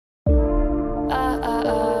Don't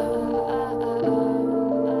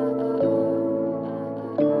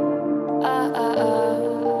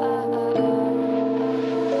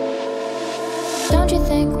you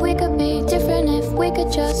think we could be different if we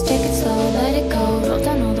could just take it slow, let it go, roll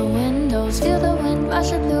down all the windows, feel the wind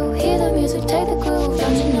rushing through, hear the music, take the groove.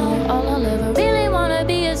 Don't you know all I'll ever really wanna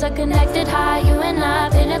be is a connected high, you and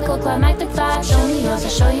I, pinnacle, climactic vibe. Show me yours,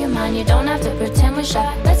 I'll show you mine, you don't have to pretend we're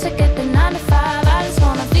shy. Let's forget the 9 to 5, I just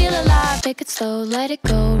wanna feel alive. Take it slow, let it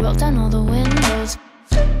go, roll down all the windows.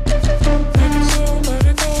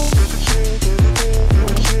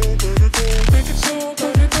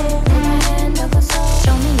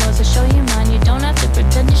 Show me yours, I'll show you mine, you don't have to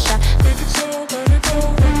pretend you're shy. Take it slow, let it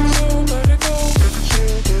go, take it slow, let it go, take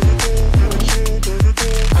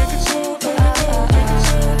it slow, let it go, take it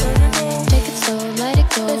slow, take it slow, let it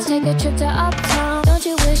go. Let's take a trip to uptown. Don't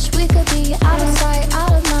you wish we could be out of sight,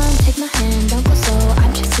 out of mind? Take my hand, don't go slow,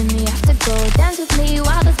 I'm chasing the afterglow. Dance with me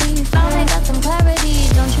while the beat finally got some clarity.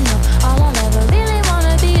 Don't you know all I'll ever really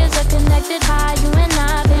wanna be is a connected high, you and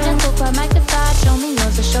I, pinnacle, climactic vibe. Show me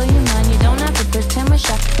yours, I'll show you mine, you don't have to pretend we're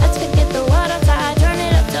shy. Let's forget the world outside, turn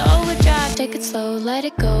it up to overdrive. Take it slow, let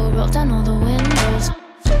it go, roll down all the windows.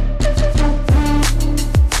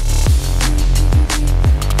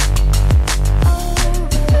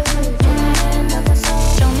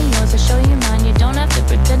 Show me yours, I'll show you mine, you don't have to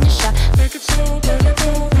pretend you're shy. Take it slow, let it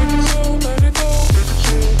go, take it slow, let it go, take it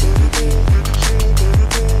slow, let it go,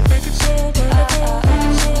 take it slow, let it go, take it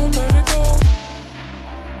slow, let it go.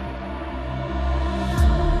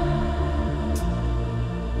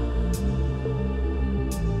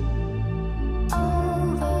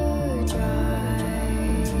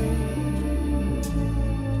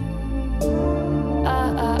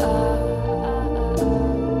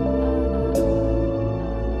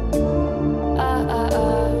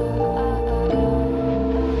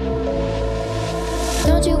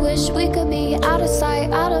 Don't you wish we could be out of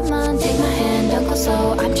sight, out of mind? Take my hand, don't go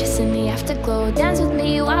slow, I'm chasing the afterglow. Dance with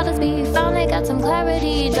me while the beat finally got some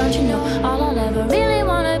clarity. Don't you know all I'll ever really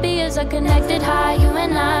wanna be is a connected high, you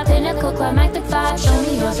and I, pinnacle, climactic vibe. Show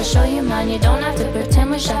me yours, I'll show you mine, you don't have to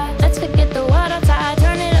pretend we're shy. Let's forget the world outside,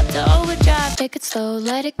 turn it up to overdrive. Take it slow,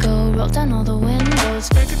 let it go, roll down all the windows.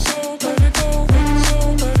 Take it slow, let it go, take it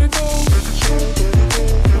slow, let it go, take it slow, let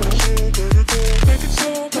it go, take it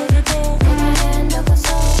slow, let it go. Take my hand, don't go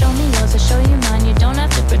slow. Show me yours, I'll show you mine, you don't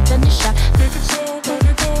have to pretend you're shy. Take it slow, let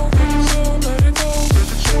it go, take it slow, let it go, take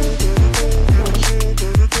it slow, let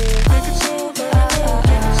it go,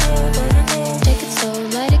 take it slow, let it go, take it slow,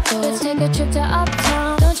 let it go. Let's take a trip to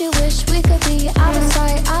uptown. Don't you wish we could be out of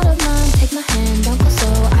sight, out of mind? Take my hand, don't go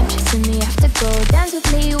slow, I'm chasing the afterglow. Dance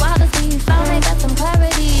with me while the beat finally got some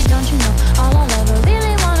clarity. Don't you know all I'll ever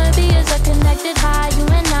really wanna be is a connected high, you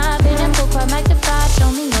and I, pinnacle, climactic vibe.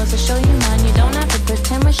 Show me yours, I'll show you mine, you don't have to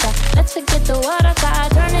pretend we're shy. Let's forget the world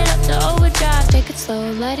outside, turn it up to overdrive. Take it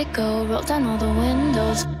slow, let it go, roll down all the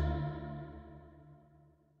windows.